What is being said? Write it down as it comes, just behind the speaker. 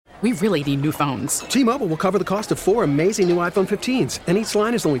We really need new phones. T-Mobile will cover the cost of 4 amazing new iPhone 15s, and each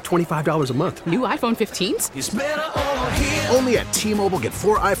line is only $25 a month. New iPhone 15s? It's better over here. Only at T-Mobile, get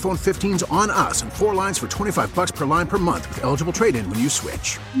 4 iPhone 15s on us and 4 lines for $25 per line per month with eligible trade-in when you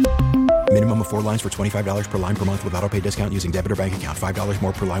switch. Minimum of 4 lines for $25 per line per month with autopay discount using debit or bank account. $5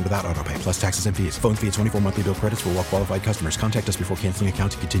 more per line without autopay, plus taxes and fees. Phone fee at 24 monthly bill credits for well-qualified customers. Contact us before canceling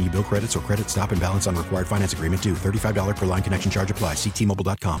account to continue bill credits or credit stop and balance on required finance agreement due. $35 per line connection charge applies. See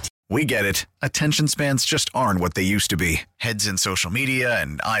T-Mobile.com. We get it. Attention spans just aren't what they used to be. Heads in social media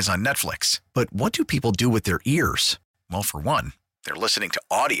and eyes on Netflix. But what do people do with their ears? Well, for one, they're listening to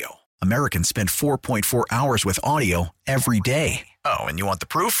audio. Americans spend 4.4 hours with audio every day. Oh, and you want the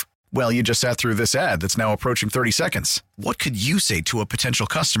proof? Well, you just sat through this ad that's now approaching 30 seconds. What could you say to a potential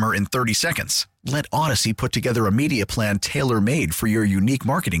customer in 30 seconds? Let Odyssey put together a media plan tailor-made for your unique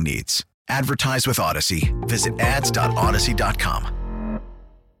marketing needs. Advertise with Odyssey. Visit ads.odyssey.com.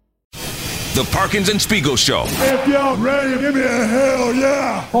 The Parkins and Spiegel Show. If y'all ready, give me a hell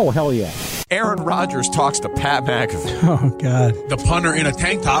yeah. Oh, hell yeah. Aaron Rodgers talks to Pat McAfee. Oh, God. The punter in a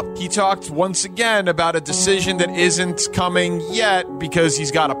tank top. He talked once again about a decision that isn't coming yet because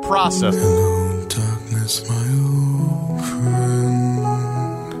he's got to process. Hello, darkness, my old friend.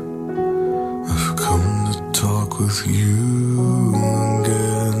 I've come to talk with you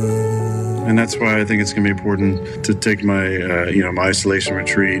again. And that's why I think it's going to be important to take my, my isolation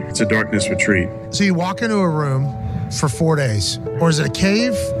retreat. It's a darkness retreat. So you walk into a room for 4 days, or is it a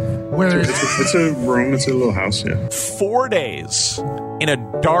cave? It's a room. It's a little house, yeah. 4 days in a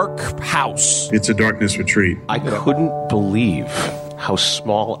dark house. It's a darkness retreat. I couldn't believe how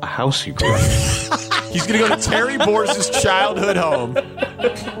small a house you grew up in. He's going to go to Terry Bors's childhood home.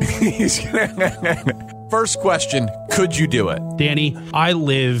 First question, could you do it? Danny, I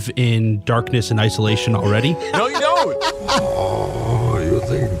live in darkness and isolation already. No, you don't. Oh, you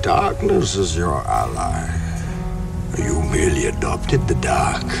think darkness is your ally? You merely adopted the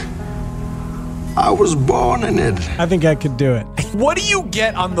dark. I was born in it. I think I could do it. What do you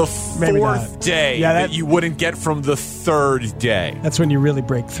get on the fourth day that you wouldn't get from the third day? That's when you really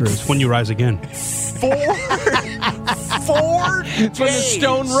break through. It's when you rise again. 4 It's when the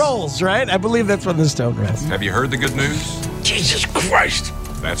stone rolls, right? I believe that's when the stone rolls. Have you heard the good news? Jesus Christ.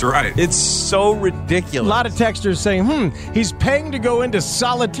 That's right. It's so ridiculous. A lot of texters saying, he's paying to go into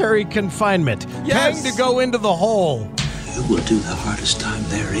solitary confinement. Yes. Paying to go into the hole. You will do the hardest time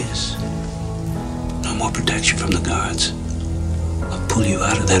there is. No more protection from the guards. I'll pull you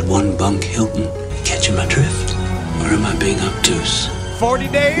out of that one bunk Hilton. Catching my drift? Or am I being obtuse? 40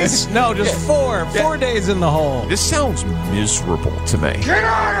 days? No, just 4. 4 days in the hole. This sounds miserable to me. Get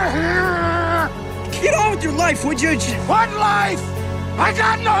out of here! Get on with your life, would you? What life? I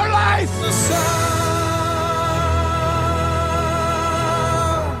got no life!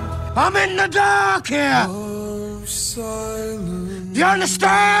 I'm in the dark here! Do you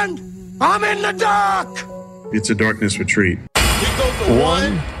understand? I'm in the dark! It's a darkness retreat.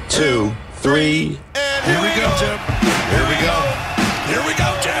 1, 2, 3. And here we go, Tim. Here we go. Here we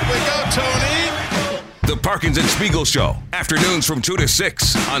go, Tim. Here we go, Tony. The Parkins and Spiegel Show. Afternoons from 2 to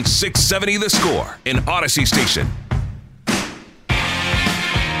 6 on 670 The Score in Odyssey Station.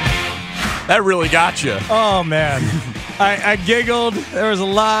 That really got you. Oh, man. I giggled. There was a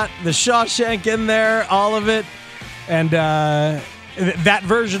lot. The Shawshank in there, all of it. And that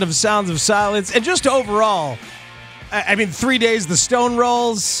version of Sounds of Silence. And just overall, 3 days, the Stone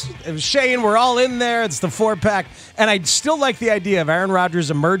Rolls, Shane, we're all in there. It's the 4-pack. And I still like the idea of Aaron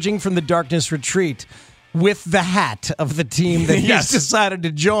Rodgers emerging from the darkness retreat with the hat of the team that he's decided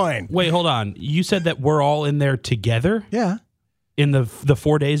to join. Wait, hold on. You said that we're all in there together? Yeah. In the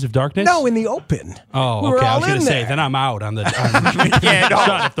 4 days of darkness? No, in the open. Oh, okay. I was going to say, then I'm out on the...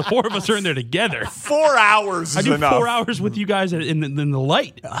 If the 4 of us are in there together. 4 hours is enough. I do 4 hours with you guys in the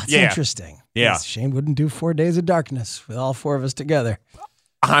light. That's interesting. Yeah. Shane wouldn't do 4 days of darkness with all 4 of us together.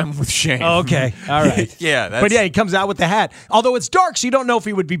 I'm with Shane. Okay. All right. Yeah. But yeah, he comes out with the hat. Although it's dark, so you don't know if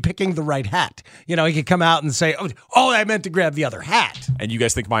he would be picking the right hat. You know, he could come out and say, oh, I meant to grab the other hat. And you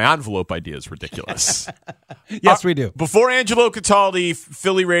guys think my envelope idea is ridiculous. Yes, we do. Before Angelo Cataldi,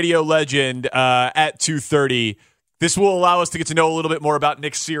 Philly radio legend, at 2:30, this will allow us to get to know a little bit more about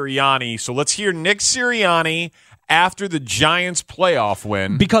Nick Sirianni. So let's hear Nick Sirianni after the Giants playoff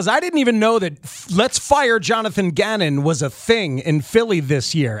win. Because I didn't even know that let's fire Jonathan Gannon was a thing in Philly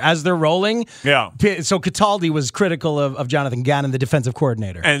this year as they're rolling. Yeah. So Cataldi was critical of Jonathan Gannon, the defensive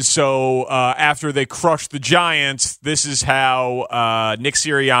coordinator. And so after they crushed the Giants, this is how Nick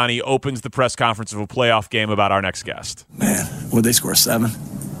Sirianni opens the press conference of a playoff game about our next guest. Man, would they score 7?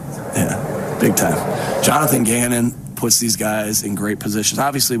 Yeah, big time. Jonathan Gannon puts these guys in great positions.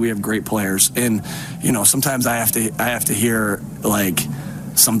 Obviously, we have great players, and sometimes I have to hear like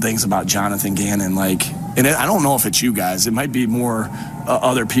some things about Jonathan Gannon, I don't know if it's you guys. It might be more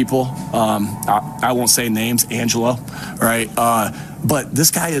other people. I won't say names, Angelo, right? But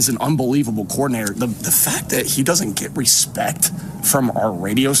this guy is an unbelievable coordinator. The fact that he doesn't get respect from our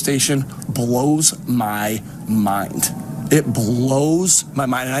radio station blows my mind. It blows my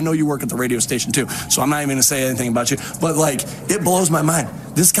mind. And I know you work at the radio station too, so I'm not even going to say anything about you. But, it blows my mind.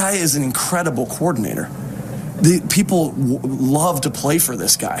 This guy is an incredible coordinator. The people love to play for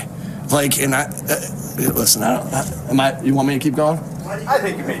this guy. Listen, you want me to keep going? I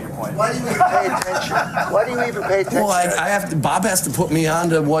think you made your point. Why do you even pay attention? Why do you even pay attention? Well, Bob has to put me on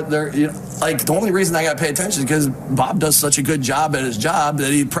to what they're, the only reason I got to pay attention is because Bob does such a good job at his job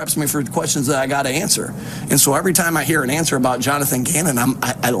that he preps me for questions that I got to answer. And so every time I hear an answer about Jonathan Gannon,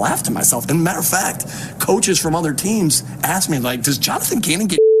 I laugh to myself. And matter of fact, coaches from other teams ask me, does Jonathan Gannon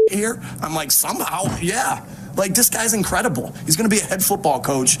get here? I'm like, somehow, yeah. This guy's incredible. He's going to be a head football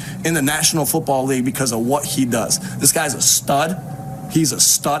coach in the National Football League because of what he does. This guy's a stud. He's a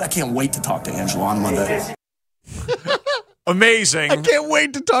stud. I can't wait to talk to Angelo on Monday. Amazing. I can't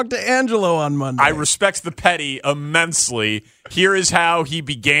wait to talk to Angelo on Monday. I respect the petty immensely. Here is how he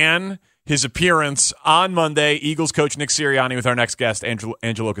began his appearance on Monday. Eagles coach Nick Sirianni with our next guest, Angelo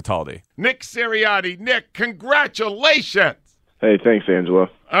Cataldi. Nick Sirianni. Nick, congratulations. Hey, thanks, Angelo.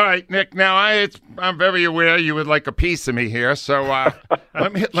 All right, Nick. Now, I'm very aware you would like a piece of me here, so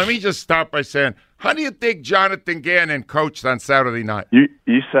let me just start by saying, how do you think Jonathan Gannon coached on Saturday night? You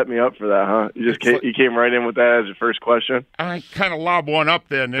set me up for that, huh? You came right in with that as your first question? I kind of lob one up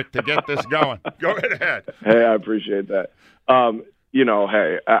there, Nick, to get this going. Go right ahead. Hey, I appreciate that. Hey,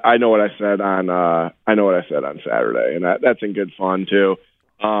 I know what I said on Saturday, and that's in good fun too.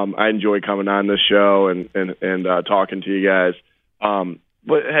 I enjoy coming on this show and talking to you guys.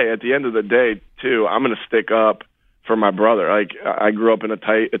 But hey, at the end of the day, too, I'm going to stick up for my brother. I grew up in a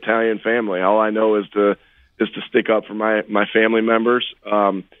tight Italian family. All I know is to stick up for my family members,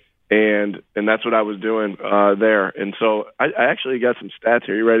 and that's what I was doing there. And so I actually got some stats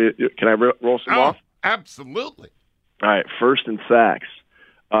here. You ready? Can I roll some off? Absolutely. All right. First in sacks.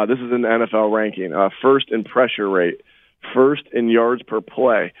 This is an NFL ranking. First in pressure rate. First in yards per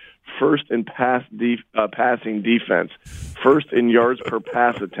play. First in passing defense. First in yards per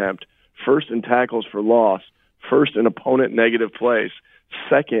pass attempt. First in tackles for loss. First in opponent negative plays.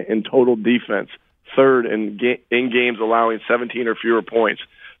 Second in total defense. Third in games allowing 17 or fewer points.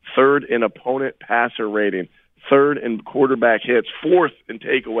 Third in opponent passer rating. Third in quarterback hits. Fourth in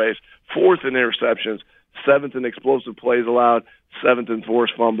takeaways. Fourth in interceptions. Seventh in explosive plays allowed. Seventh in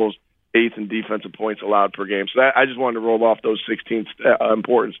forced fumbles. Eighth in defensive points allowed per game. So I just wanted to roll off those 16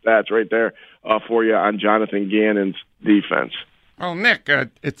 important stats right there for you on Jonathan Gannon's defense. Well, Nick,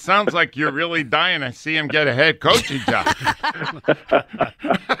 it sounds like you're really dying to see him get a head coaching job.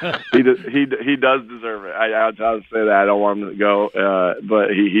 He does deserve it. I'll say that. I don't want him to go, but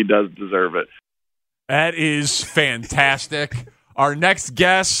he does deserve it. That is fantastic. Our next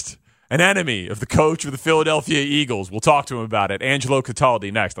guest, an enemy of the coach of the Philadelphia Eagles. We'll talk to him about it. Angelo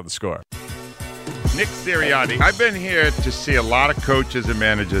Cataldi next on The Score. Nick Sirianni. I've been here to see a lot of coaches and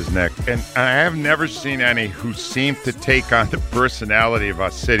managers, Nick, and I have never seen any who seem to take on the personality of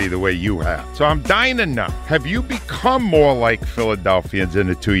our city the way you have. So I'm dying to know, have you become more like Philadelphians in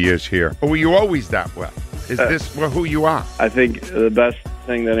the 2 years here, or were you always that way? Is this who you are? I think the best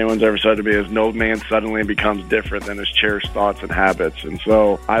thing that anyone's ever said to me is no man suddenly becomes different than his cherished thoughts and habits. And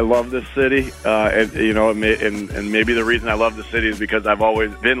so I love this city, and maybe the reason I love the city is because I've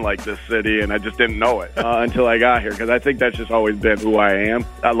always been like this city, and I just didn't know it until I got here, because I think that's just always been who I am.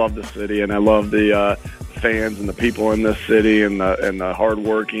 I love the city, and I love the fans and the people in this city and the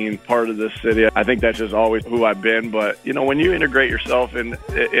hardworking part of this city. I think that's just always who I've been. But, when you integrate yourself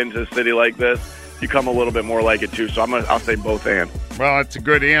into a city like this, you come a little bit more like it too. So I'll say both and. Well, it's a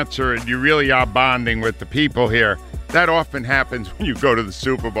good answer, and you really are bonding with the people here. That often happens when you go to the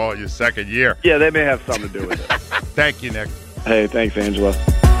Super Bowl your second year. Yeah, they may have something to do with it. Thank you, Nick. Hey, thanks, Angelo.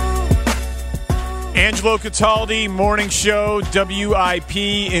 Angelo Cataldi, morning show, WIP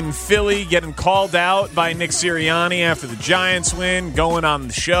in Philly, getting called out by Nick Sirianni after the Giants win, going on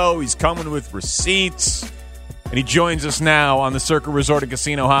the show. He's coming with receipts. And he joins us now on the Circa Resort and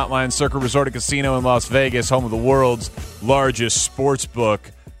Casino hotline. Circa Resort and Casino in Las Vegas, home of the world's largest sports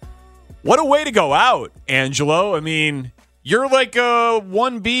book. What a way to go out, Angelo. I mean, you're like a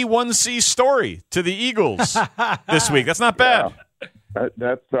 1B, 1C story to the Eagles this week. That's not bad.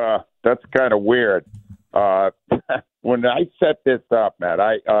 Yeah. That's kind of weird. When I set this up, Matt,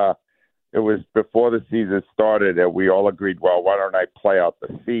 it was before the season started that we all agreed, well, why don't I play out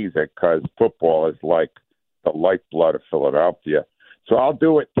the season? Because football is like the lifeblood of Philadelphia. So I'll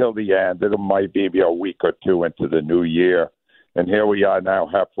do it till the end. It might be maybe a week or two into the new year. And here we are now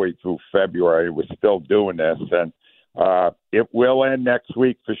halfway through February. We're still doing this. And it will end next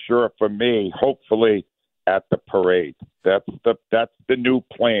week for sure for me, hopefully at the parade. That's the new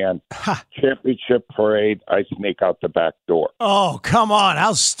plan. Championship parade. I sneak out the back door. Oh, come on.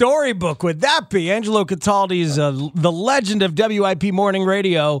 How storybook would that be? Angelo Cataldi is the legend of WIP Morning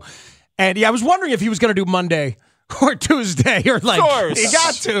Radio. And yeah, I was wondering if he was going to do Monday or Tuesday or like, of course. He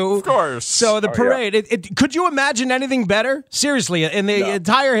got to. Of course. So the parade, yeah. Could you imagine anything better? Seriously, in the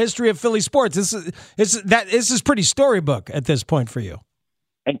entire history of Philly sports, this is pretty storybook at this point for you.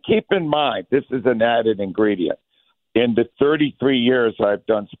 And keep in mind, this is an added ingredient. In the 33 years I've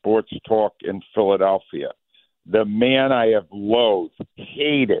done sports talk in Philadelphia, the man I have loathed,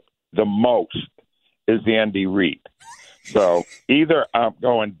 hated the most is Andy Reid. So either I'm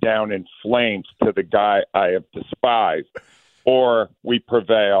going down in flames to the guy I have despised, or we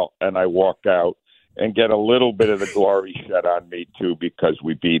prevail and I walk out and get a little bit of the glory shed on me, too, because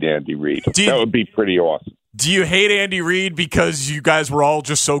we beat Andy Reid. That would be pretty awesome. Do you hate Andy Reid because you guys were all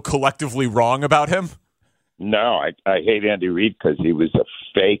just so collectively wrong about him? No, I hate Andy Reid because he was a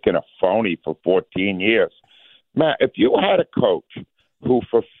fake and a phony for 14 years. Matt, if you had a coach who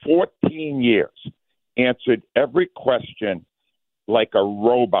for 14 years answered every question like a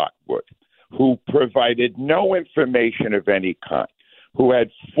robot would, who provided no information of any kind, who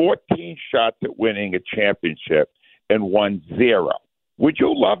had 14 shots at winning a championship and won 0, would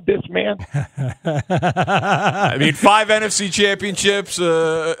you love this man? I mean, 5 NFC championships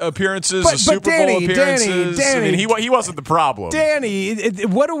appearances, Super Bowl appearances. Danny, I mean, he wasn't the problem. Danny,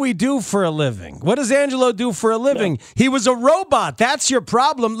 what do we do for a living? What does Angelo do for a living? No. He was a robot. That's your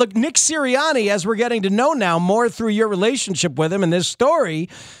problem. Look, Nick Sirianni, as we're getting to know now more through your relationship with him in this story,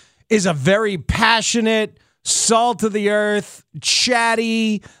 is a very passionate, salt of the earth,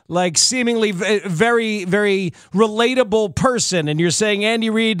 chatty, like seemingly very, very relatable person. And you're saying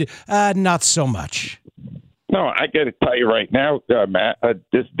Andy Reid, not so much. No, I got to tell you right now, Matt,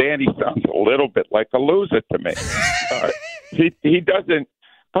 this Danny sounds a little bit like a loser to me. He doesn't.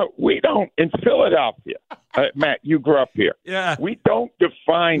 We don't in Philadelphia. Matt, you grew up here. Yeah. We don't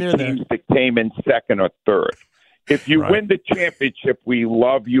define teams that came in second or third. If you win the championship, we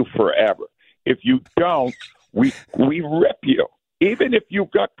love you forever. If you don't, we rip you. Even if you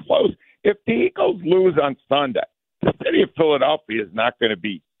got close. If the Eagles lose on Sunday, the city of Philadelphia is not going to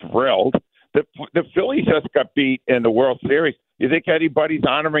be thrilled. The Phillies just got beat in the World Series. You think anybody's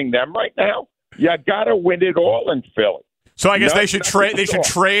honoring them right now? You got to win it all in Philly. So I guess they should trade. They should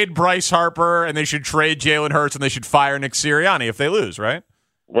trade Bryce Harper and they should trade Jalen Hurts and they should fire Nick Sirianni if they lose, right?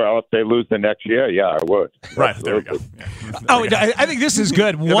 Well, if they lose the next year, yeah, I would. Right, there we go. Yeah. I think this is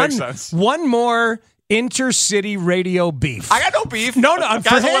good. One more intercity radio beef. I got no beef. No,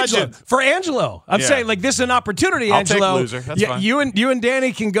 for Angelo. I'm saying like this is an opportunity, Angelo. I'll take loser. That's fine. You and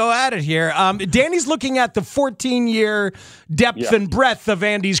Danny can go at it here. Danny's looking at the 14-year depth and breadth of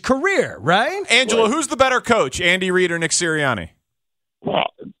Andy's career, right? Angelo, who's the better coach, Andy Reid or Nick Sirianni? Well,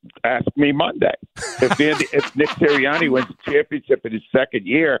 ask me Monday. If Nick Sirianni wins the championship in his second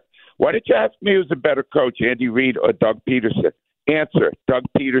year, why did you ask me who's a better coach, Andy Reid or Doug Peterson? Answer, Doug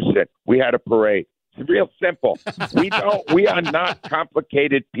Peterson. We had a parade. It's real simple. We are not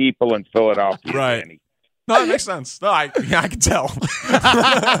complicated people in Philadelphia, right. Danny. No, that makes sense. No, I can tell.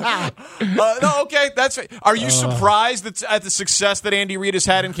 No, okay. Are you surprised at the success that Andy Reid has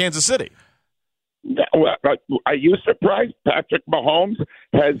had in Kansas City? Well, are you surprised Patrick Mahomes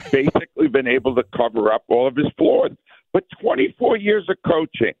has basically been able to cover up all of his flaws? But 24 years of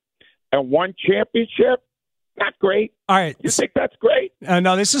coaching and 1 championship, not great. All right. You think that's great?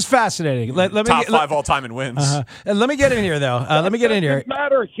 No, this is fascinating. Top 5 all-time in wins. Let me get in here, though. Let me get in here. It doesn't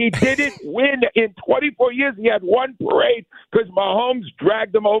matter. He didn't win in 24 years. He had 1 parade because Mahomes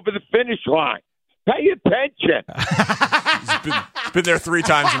dragged him over the finish line. Pay attention. He's been there 3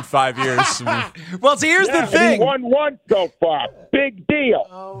 times in 5 years. Well, so here's the thing. He won 1 so far. Big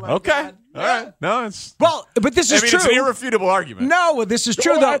deal. Okay. All right. No, it's but this is true. It's an irrefutable argument. No, this is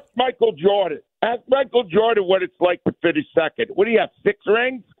true, though. Ask Michael Jordan. Ask Michael Jordan what it's like to finish second. What do you have, 6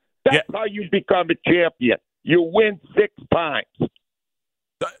 rings? That's how you become a champion. You win 6 times.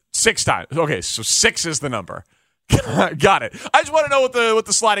 6 times. Okay, so 6 is the number. Got it. I just want to know what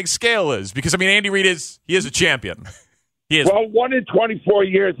the sliding scale is because I mean Andy Reid is a champion. He is. Well, 1 in 24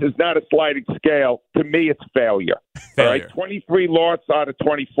 years is not a sliding scale. To me, it's failure. All right, 23 losses out of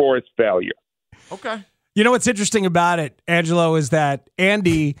 24 is failure. Okay. You know what's interesting about it, Angelo, is that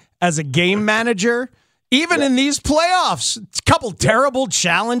Andy, as a game manager. Even in these playoffs, a couple terrible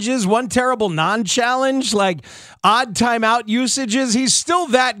challenges, one terrible non-challenge, like odd timeout usages. He's still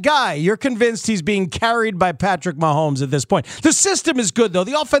that guy. You're convinced he's being carried by Patrick Mahomes at this point. The system is good, though.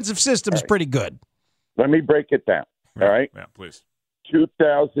 The offensive system is pretty good. Let me break it down, all right? Yeah, please.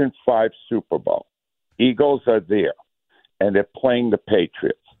 2005 Super Bowl. Eagles are there, and they're playing the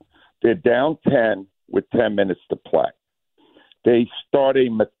Patriots. They're down 10 with 10 minutes to play. They start a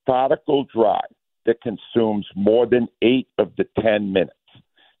methodical drive that consumes more than 8 of the 10 minutes.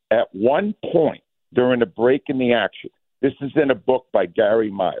 At one point during a break in the action, this is in a book by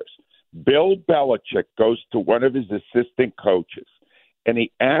Gary Myers, Bill Belichick goes to one of his assistant coaches, and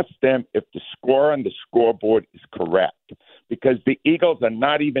he asks them if the score on the scoreboard is correct, because the Eagles are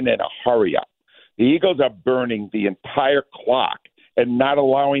not even in a hurry-up. The Eagles are burning the entire clock and not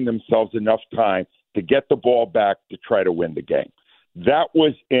allowing themselves enough time to get the ball back to try to win the game. That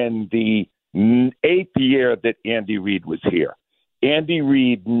was in the 8th year that Andy Reid was here. Andy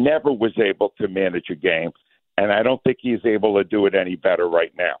Reid never was able to manage a game, and I don't think he's able to do it any better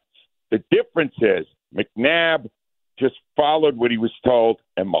right now. The difference is McNabb just followed what he was told,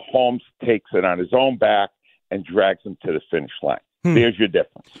 and Mahomes takes it on his own back and drags him to the finish line. There's your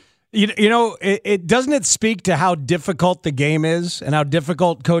difference. You know, it doesn't it speak to how difficult the game is and how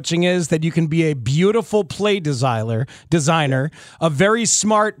difficult coaching is that you can be a beautiful play designer, a very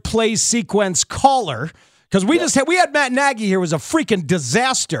smart play sequence caller. Because we had Matt Nagy here, was a freaking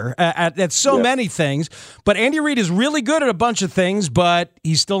disaster at so many things. But Andy Reid is really good at a bunch of things, but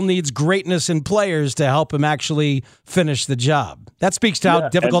he still needs greatness in players to help him actually finish the job. That speaks to how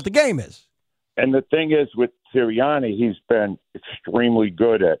difficult the game is. And the thing is, with Sirianni, he's been extremely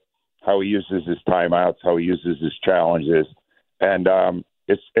good at how he uses his timeouts, how he uses his challenges, and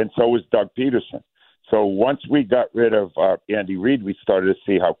so was Doug Peterson. So once we got rid of Andy Reid, we started to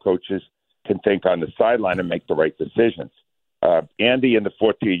see how coaches can think on the sideline and make the right decisions. Andy, in the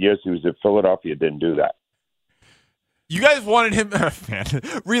 14 years he was in Philadelphia, didn't do that. You guys wanted him,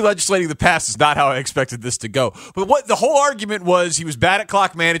 re-legislating the past is not how I expected this to go. But what the whole argument was, he was bad at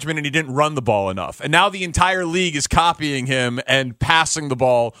clock management and he didn't run the ball enough. And now the entire league is copying him and passing the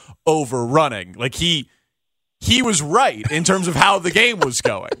ball over running. Like he was right in terms of how the game was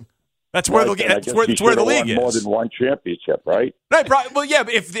going. That's where the league is. More than one championship, right? Right. Well, yeah.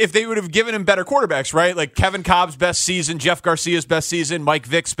 But if they would have given him better quarterbacks, right? Like Kevin Cobb's best season, Jeff Garcia's best season, Mike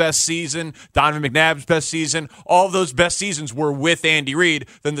Vick's best season, Donovan McNabb's best season. All of those best seasons were with Andy Reid.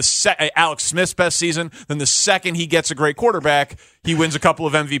 Then Alex Smith's best season. Then the second he gets a great quarterback, he wins a couple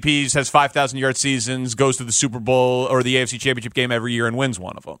of MVPs, has 5,000-yard seasons, goes to the Super Bowl or the AFC Championship game every year and wins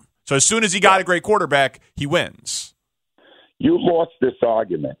one of them. So as soon as he got a great quarterback, he wins. You lost this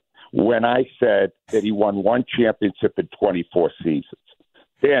argument when I said that he won one championship in 24 seasons.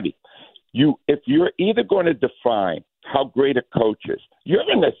 Danny, if you're either going to define how great a coach is, you're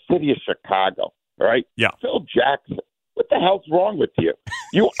in the city of Chicago, right? Yeah. Phil Jackson, what the hell's wrong with you?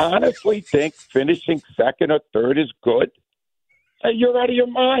 You honestly think finishing second or third is good? You're out of your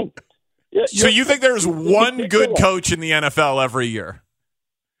mind. So you think there's one good coach in the NFL every year?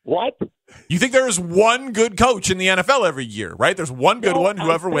 What? You think there is one good coach in the NFL every year, right? There's one good one,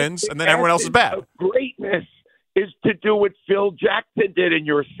 whoever wins, and then everyone else is bad. Greatness is to do what Phil Jackson did in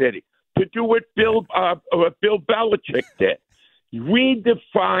your city, to do what Bill Belichick did. We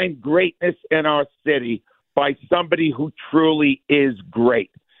define greatness in our city by somebody who truly is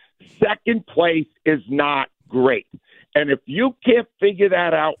great. Second place is not great. And if you can't figure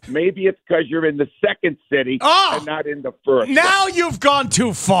that out, maybe it's because you're in the second city and not in the first. Now you've gone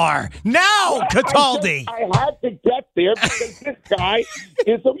too far. Now, Cataldi. I had to get there because this guy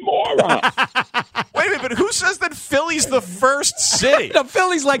is a moron. Wait a minute, but who says that Philly's the first city? No,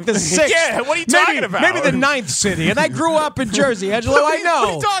 Philly's like the sixth. Yeah, what are you talking about? Maybe the ninth city. And I grew up in Jersey, Angelo. I know. What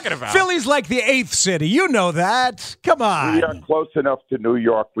are you talking about? Philly's like the eighth city. You know that. Come on. We are close enough to New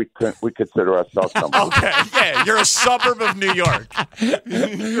York. We consider ourselves somebody. Okay, yeah, you're a suburb of New York.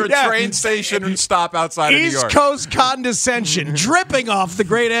 You're a train station stop outside of New York. East Coast condescension dripping off the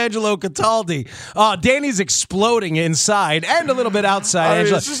great Angelo Cataldi. Danny's exploding inside and a little bit outside. I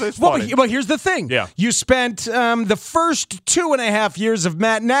mean, Angelo. it's funny. Well, here's the thing. Yeah. You spent the first 2.5 years of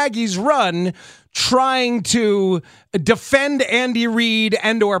Matt Nagy's run trying to defend Andy Reid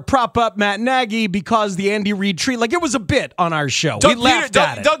and or prop up Matt Nagy because the Andy Reid tree, like it was a bit on our show. We laughed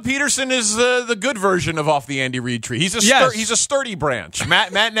at it. Doug Peterson is the good version of off the Andy Reid tree. He's a sturdy branch.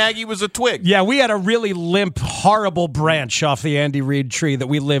 Matt Nagy was a twig. Yeah, we had a really limp, horrible branch off the Andy Reid tree that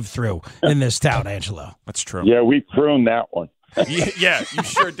we lived through in this town, Angelo. That's true. Yeah, we pruned that one. Yeah, you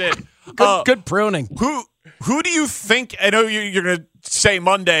sure did. Good pruning. Who do you think? I know you're going to say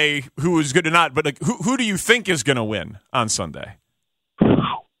Monday who is good or not, but like, who do you think is going to win on Sunday?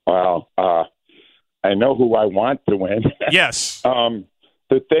 Well, I know who I want to win. Yes.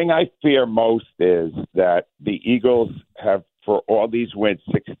 The thing I fear most is that the Eagles have, for all these wins,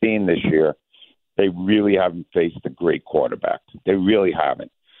 16 this year, they really haven't faced a great quarterback. They really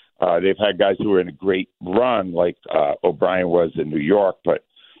haven't. They've had guys who are in a great run, like O'Brien was in New York, but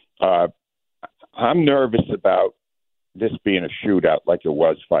I'm nervous about this being a shootout like it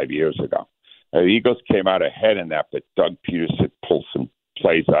was 5 years ago. The Eagles came out ahead in that, but Doug Peterson pulled some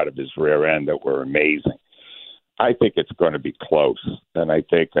plays out of his rear end that were amazing. I think it's going to be close, and I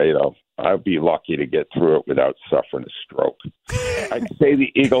think I'll be lucky to get through it without suffering a stroke. I'd say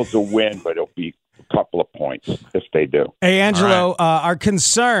the Eagles will win, but it'll be a couple of points if they do. Hey, Angelo, our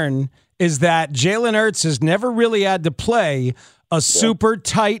concern is that Jalen Hurts has never really had to play a super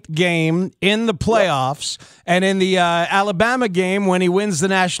tight game in the playoffs. And in the Alabama game, when he wins the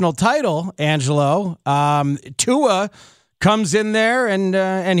national title, Angelo, Tua comes in there,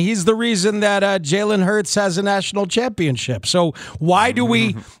 and he's the reason that Jalen Hurts has a national championship. So why do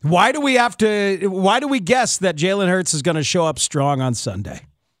we guess that Jalen Hurts is going to show up strong on Sunday?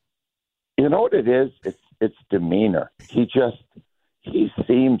 You know what it is? It's demeanor. He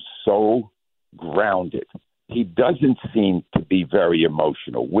seems so grounded. He doesn't seem to be very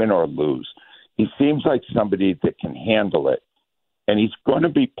emotional, win or lose. He seems like somebody that can handle it, and he's going to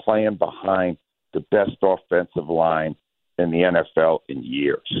be playing behind the best offensive line in the NFL in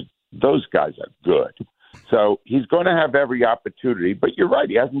years. Those guys are good. So he's going to have every opportunity, but you're right,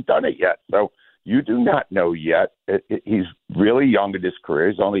 he hasn't done it yet. So you do not know yet. He's really young in his career.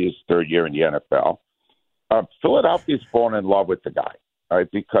 He's only his third year in the NFL. Philadelphia's fallen in love with the guy, all right,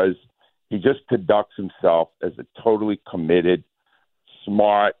 because he just conducts himself as a totally committed,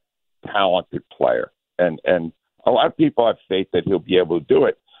 smart, talented player. And a lot of people have faith that he'll be able to do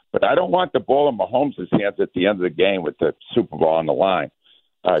it. But I don't want the ball in Mahomes' hands at the end of the game with the Super Bowl on the line.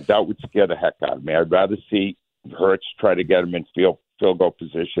 That would scare the heck out of me. I'd rather see Hurts try to get him in field goal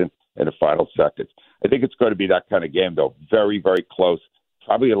position in the final seconds. I think it's going to be that kind of game, though. Very, very close.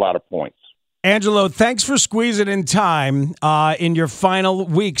 Probably a lot of points. Angelo, thanks for squeezing in time in your final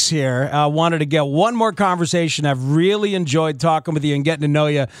weeks here. I wanted to get one more conversation. I've really enjoyed talking with you and getting to know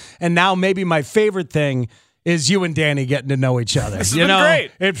you. And now maybe my favorite thing is you and Danny getting to know each other. This has been great.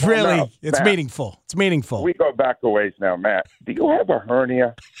 It's Matt, meaningful. It's meaningful. We go back a ways now, Matt. Do you have a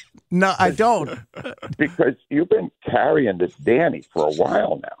hernia? No, I don't. Because you've been carrying this Danny for a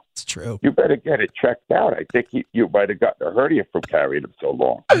while now. It's true. You better get it checked out. I think you might have gotten a hernia from carrying him so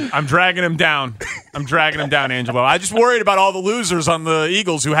long. I'm dragging him down. Angelo. I just worried about all the losers on the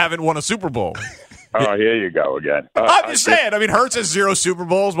Eagles who haven't won a Super Bowl. Oh, here you go again. I'm just saying. I mean, Hurts has 0 Super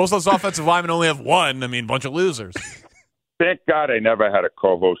Bowls. Most of those offensive linemen only have 1. I mean, bunch of losers. Thank God I never had a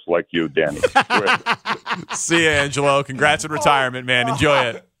co-host like you, Danny. See you, Angelo. Congrats on retirement, man. Enjoy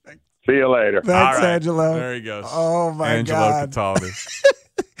it. See you later. Thanks, Angelo. There he goes. Oh, my Angelo God. Cataldi.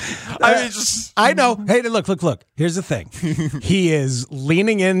 I know. Hey, look. Here's the thing. He is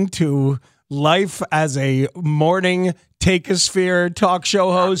leaning into life as a morning Take-a-Sphere talk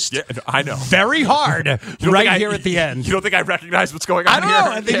show host. Yeah, I know. Very hard right here at the end. You don't think I recognize what's going on I don't here?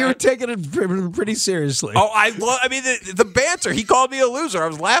 know. I think you were taking it pretty seriously. Oh, I mean, the banter. He called me a loser. I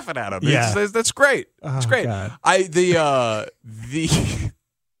was laughing at him. Yeah. That's great. It's great. God.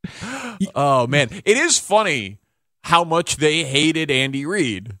 Oh, man. It is funny how much they hated Andy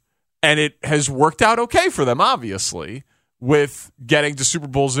Reid. And it has worked out okay for them, obviously, with getting to Super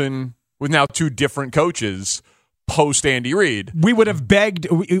Bowls with now 2 different coaches post Andy Reid. We would have begged.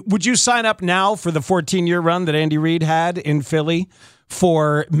 Would you sign up now for the 14-year run that Andy Reid had in Philly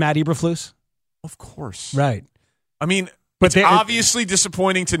for Matt Eberflus? Of course. Right. I mean, it's obviously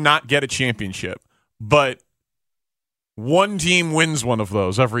disappointing to not get a championship, but one team wins one of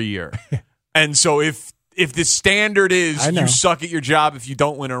those every year. And so if the standard is you suck at your job if you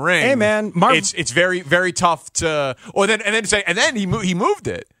don't win a ring, hey man, it's very, very tough to. Or then he moved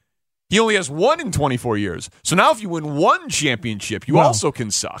it. He only has 1 in 24 years. So now if you win 1 championship, you also can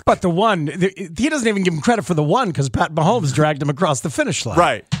suck. But the 1, he doesn't even give him credit for the 1 because Pat Mahomes dragged him across the finish line.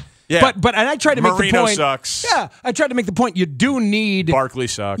 Right. Yeah. But and I tried to make the point. Marino sucks. Yeah, I tried to make the point. You do need Barkley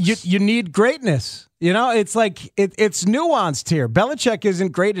sucks. You need greatness. You know, it's like it's nuanced here. Belichick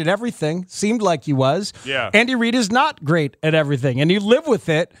isn't great at everything. Seemed like he was. Yeah. Andy Reid is not great at everything, and you live with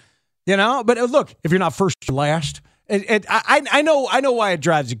it. You know, but look, if you're not first, you're last. I know why it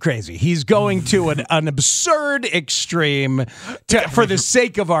drives you crazy. He's going to an absurd extreme for the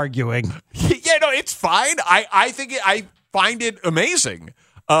sake of arguing. Yeah, no, it's fine. I think I find it amazing.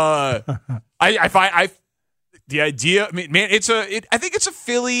 I the idea, I mean, man, I think it's a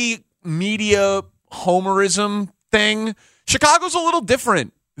Philly media homerism thing. Chicago's a little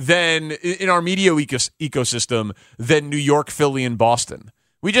different than in our media ecosystem than New York, Philly, and Boston.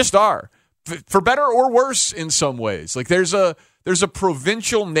 We just are, for better or worse in some ways. Like there's a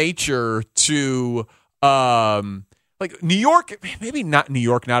provincial nature to like New York, maybe not New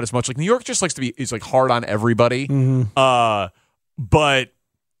York, not as much. Like New York just likes to be, is like hard on everybody. But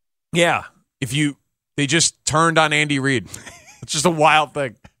yeah, they just turned on Andy Reid. It's just a wild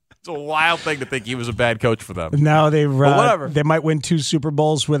thing. It's a wild thing to think he was a bad coach for them. Now whatever. They might win 2 Super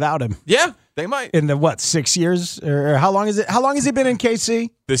Bowls without him. Yeah, they might. In the 6 years or how long is it? How long has he been in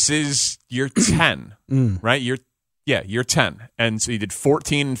KC? This is year 10, right? Year 10. And so he did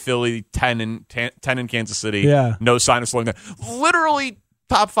 14 in Philly, 10 in Kansas City. Yeah. No sign of slowing down. Literally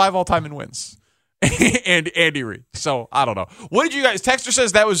top 5 all time in wins. And Andy Reid. So I don't know. What did you guys? Texter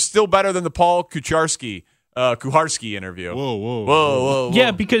says that was still better than the Paul Kucharski interview. Whoa.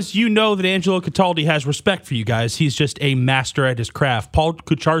 Yeah, because you know that Angelo Cataldi has respect for you guys. He's just a master at his craft. Paul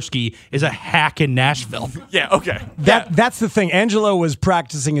Kucharski is a hack in Nashville. Yeah, okay. That's the thing. Angelo was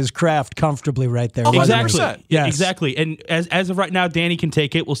practicing his craft comfortably right there. Exactly. Yes. Exactly. And as of right now, Danny can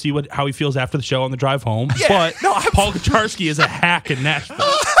take it. We'll see how he feels after the show on the drive home. Yeah, but Paul Kucharski is a hack in Nashville.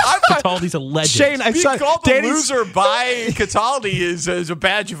 Cataldi's a legend. Shane, I Being saw called the loser by Cataldi is a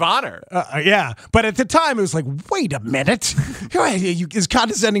badge of honor. Yeah, but at the time it was like, wait a minute, is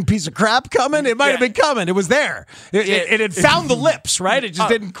condescending piece of crap coming? It might have been coming. It was there. It had found the lips, right? It just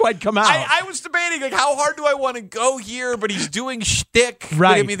didn't quite come out. I was debating like how hard do I want to go here, but he's doing shtick.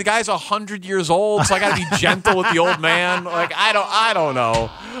 Right. I mean, the guy's 100 years old, so I got to be gentle with the old man. Like I don't know.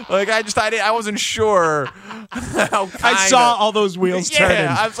 Like I wasn't sure how. I saw all those wheels turning.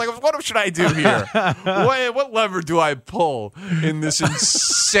 Yeah, I was like, what should I do here? What lever do I pull in this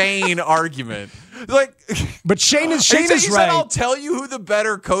insane argument? Like, but Shane is he right. Said, I'll tell you who the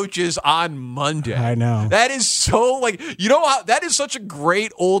better coach is on Monday. I know. That is so that is such a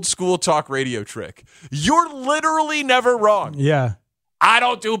great old school talk radio trick. You're literally never wrong. Yeah. I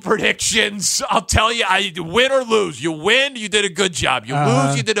don't do predictions. I'll tell you, I win or lose. You win, you did a good job. You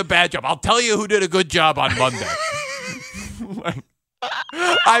lose, you did a bad job. I'll tell you who did a good job on Monday.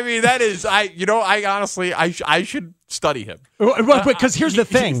 I mean, that is, I honestly, I should study him. Because here's the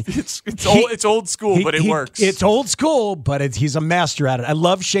thing. It's old school, but it works. It's old school, but he's a master at it. I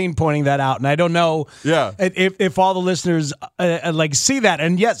love Shane pointing that out. And I don't know if all the listeners see that.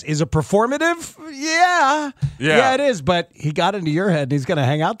 And yes, is it performative? Yeah, it is. But he got into your head and he's going to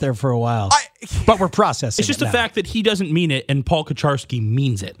hang out there for a while. But we're processing It's just it the now. fact that he doesn't mean it and Paul Kucharski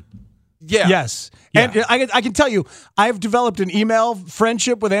means it. Yeah. Yes. Yeah. And I can tell you, I've developed an email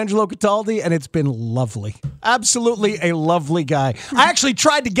friendship with Angelo Cataldi, and it's been lovely. Absolutely a lovely guy. I actually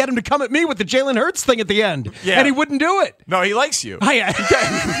tried to get him to come at me with the Jalen Hurts thing at the end, and he wouldn't do it. No, he likes you.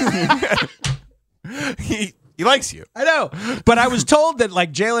 He likes you. I know. But I was told that,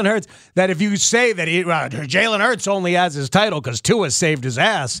 like Jalen Hurts, that if you say that Jalen Hurts only has his title because Tua saved his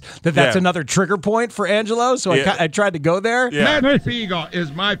ass, that's another trigger point for Angelo. So I tried to go there. Matt Spiegel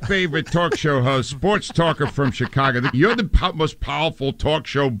is my favorite talk show host, sports talker from Chicago. You're the most powerful talk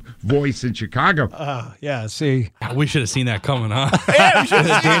show voice in Chicago. Yeah, see. We should have seen that coming, huh? Yeah, we should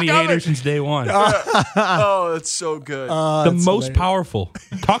have Danny Hater since day one. Oh, that's so good. The most powerful.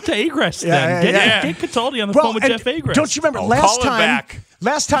 Talk to Agrest then. Get Cataldi on the phone with Jeff Agrest. Don't you remember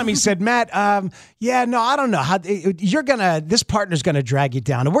last time he said, Matt, I don't know how this partner's gonna drag you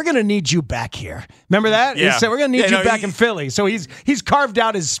down, and we're gonna need you back here. Remember that? Yeah. He said we're gonna need you back in Philly. So he's carved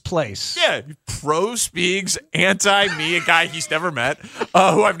out his place. Yeah, pro Spiegs, anti me, a guy he's never met,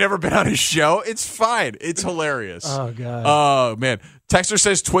 who I've never been on his show. It's fine. It's hilarious. Oh god. Oh man. Texter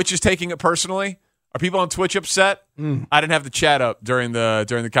says Twitch is taking it personally. Are people on Twitch upset? I didn't have the chat up during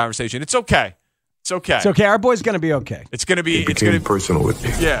the conversation. It's okay. It's okay. It's okay. Our boy's going to be okay. It's going to be. It's going to be personal with me.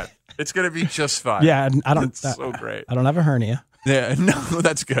 Yeah, it's going to be just fine. Yeah, I don't. It's so great. I don't have a hernia. Yeah, no,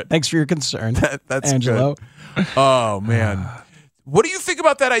 that's good. Thanks for your concern. That's Angelo. Good. Oh man, what do you think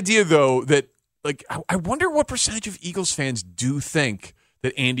about that idea though? That I wonder what percentage of Eagles fans do think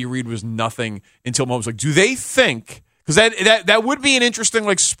that Andy Reid was nothing until moments. Like, do they think? Because that would be an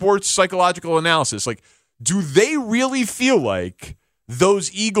interesting sports psychological analysis. Like, do they really feel like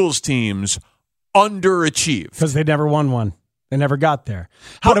those Eagles teams underachieved because they never won one? They never got there.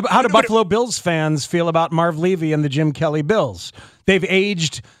 How do Buffalo Bills fans feel about Marv Levy and the Jim Kelly Bills? They've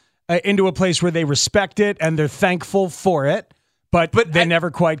aged into a place where they respect it and they're thankful for it, but they never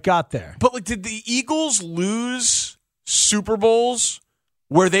quite got there. But did the Eagles lose Super Bowls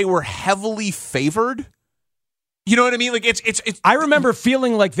where they were heavily favored? You know what I mean? Like it's. I remember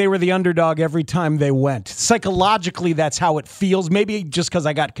feeling like they were the underdog every time they went. Psychologically, that's how it feels. Maybe just because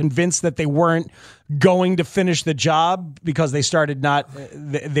I got convinced that they weren't going to finish the job because they started not.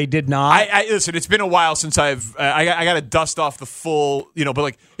 They did not. I listen. It's been a while since I got to dust off the full. But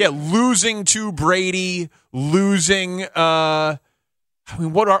like, yeah, losing to Brady, losing. I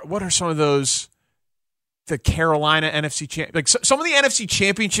mean, what are some of those? The Carolina NFC some of the NFC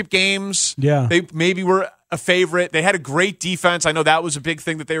Championship games. Yeah, they maybe were a favorite. They had a great defense. I know that was a big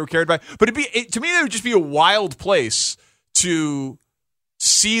thing that they were carried by. But to me, it would just be a wild place to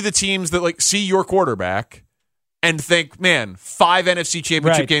see the teams that see your quarterback and think, man, 5 NFC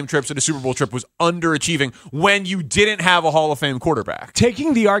Championship game trips and a Super Bowl trip was underachieving when you didn't have a Hall of Fame quarterback.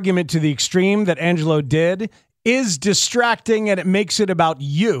 Taking the argument to the extreme that Angelo did is distracting, and it makes it about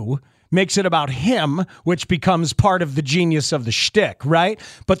you. Makes it about him, which becomes part of the genius of the shtick, right?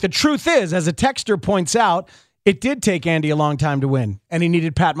 But the truth is, as a texter points out, it did take Andy a long time to win, and he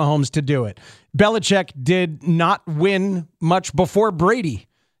needed Pat Mahomes to do it. Belichick did not win much before Brady.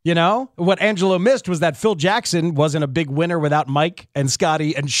 What Angelo missed was that Phil Jackson wasn't a big winner without Mike and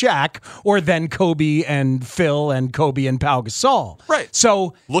Scotty and Shaq, or then Kobe and Phil and Kobe and Pau Gasol. Right.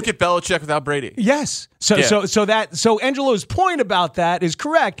 So look at Belichick without Brady. Yes. So Angelo's point about that is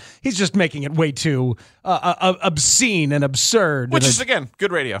correct. He's just making it way too obscene and absurd. Which is, again,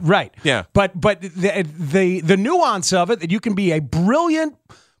 good radio. Right. Yeah. But the nuance of it, that you can be a brilliant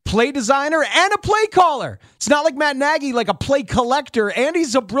play designer and a play caller. It's not like Matt Nagy, like a play collector.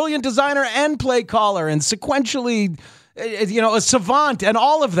 Andy's a brilliant designer and play caller, and sequentially, a savant and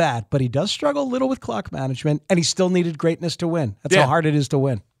all of that. But he does struggle a little with clock management, and he still needed greatness to win. That's how hard it is to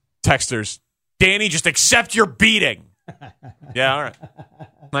win. Texters, Danny, just accept your beating. Yeah, all right.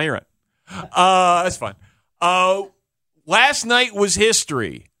 No, you're right. That's fine. Last night was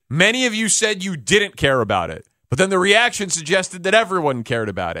history. Many of you said you didn't care about it. But then the reaction suggested that everyone cared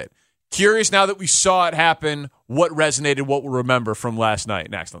about it. Curious now that we saw it happen, what resonated, what we'll remember from last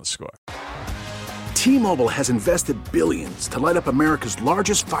night. Next on The Score. T-Mobile has invested billions to light up America's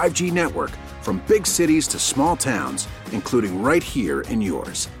largest 5G network, from big cities to small towns, including right here in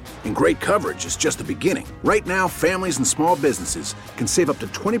yours. And great coverage is just the beginning. Right now, families and small businesses can save up to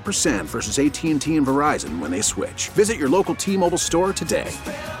 20% versus AT&T and Verizon when they switch. Visit your local T-Mobile store today.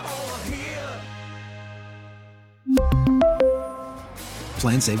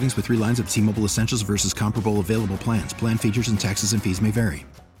 Plan savings with 3 lines of T-Mobile Essentials versus comparable available plans. Plan features and taxes and fees may vary.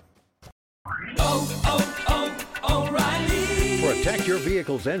 Protect your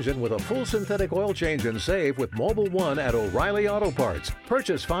vehicle's engine with a full synthetic oil change and save with Mobil 1 at O'Reilly Auto Parts.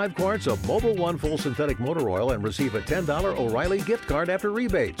 Purchase 5 quarts of Mobil 1 full synthetic motor oil and receive a $10 O'Reilly gift card after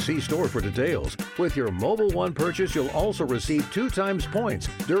rebate. See store for details. With your Mobil 1 purchase, you'll also receive 2 times points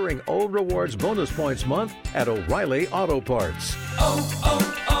during O Rewards Bonus Points Month at O'Reilly Auto Parts.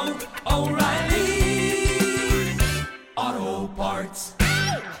 O'Reilly Auto Parts.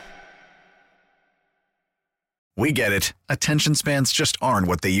 We get it. Attention spans just aren't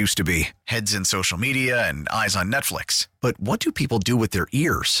what they used to be. Heads in social media and eyes on Netflix. But what do people do with their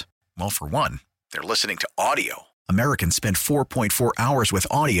ears? Well, for one, they're listening to audio. Americans spend 4.4 hours with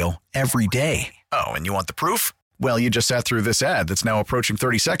audio every day. Oh, and you want the proof? Well, you just sat through this ad that's now approaching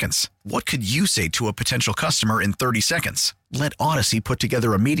 30 seconds. What could you say to a potential customer in 30 seconds? Let Odyssey put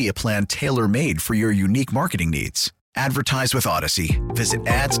together a media plan tailor-made for your unique marketing needs. Advertise with Odyssey. Visit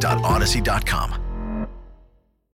ads.odyssey.com.